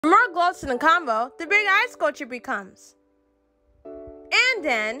The more glows in the combo, the bigger ice sculpture becomes. And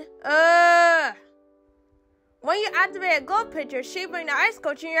then, when you activate a glow picture shaping the ice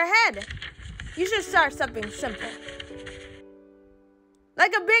sculpture in your head, you should start something simple.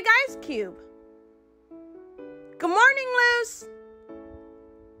 Like a big ice cube. Good morning, Luce.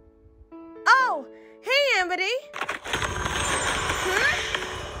 Oh, hey, Amity.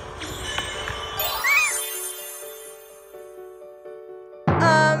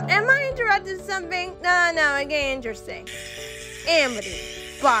 Am I interrupting something? No, it get interesting. Amity,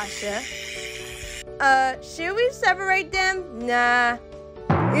 Basha. Should we separate them? Nah.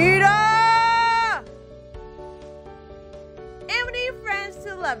 Ida! Amity friends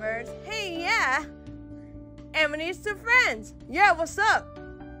to lovers. Hey, yeah. Amity's to friends. Yeah, what's up?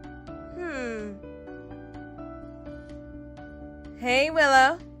 Hey,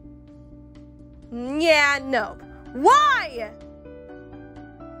 Willow. Yeah, no. Why?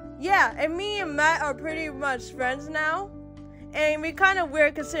 Yeah, and me and Matt are pretty much friends now. And we kind of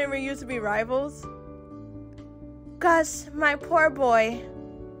weird considering we used to be rivals. Gus, my poor boy.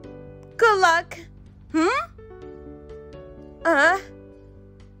 Good luck. Oh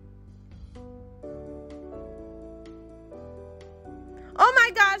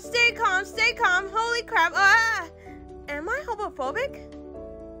my god, stay calm. Holy crap. Am I homophobic?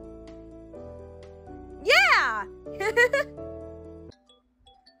 Yeah!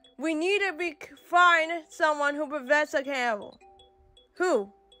 We need to find someone who prevents a cannibal. Who?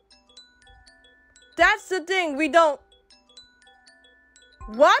 That's the thing, we don't...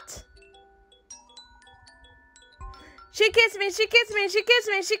 What? She kissed me.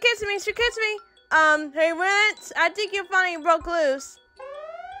 Hey, Rent, I think you finally broke loose.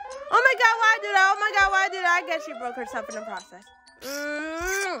 Oh my god, why did I? I guess she broke herself in the process.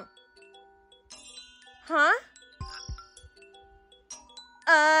 Huh?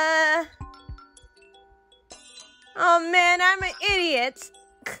 Oh man, I'm an idiot.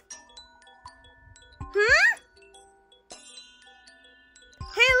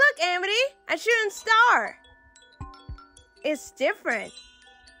 Hey, look, Amity, a shooting star. It's different.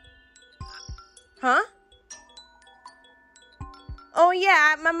 Huh? Oh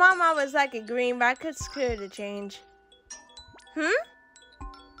yeah, my mom always liked it green, but I could screw the change.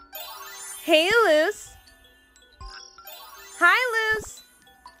 Hey, Luce. Hi, Luce.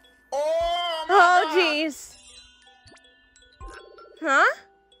 Oh, jeez. Huh?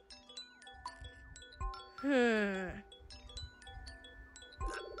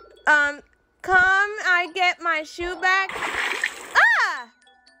 Come I get my shoe back? Ah!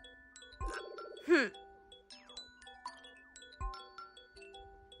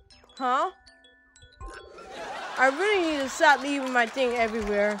 Huh? I really need to stop leaving my thing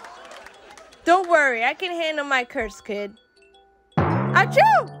everywhere. Don't worry, I can handle my curse, kid.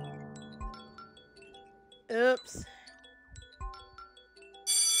 Achoo! Oops.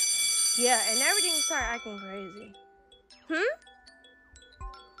 Yeah, and everything started acting crazy.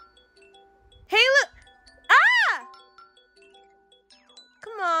 Hey, look! Ah!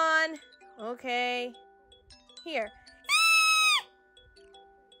 Come on. Okay. Here.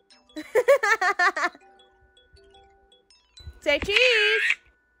 Say cheese!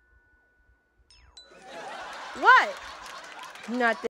 What? Nothing.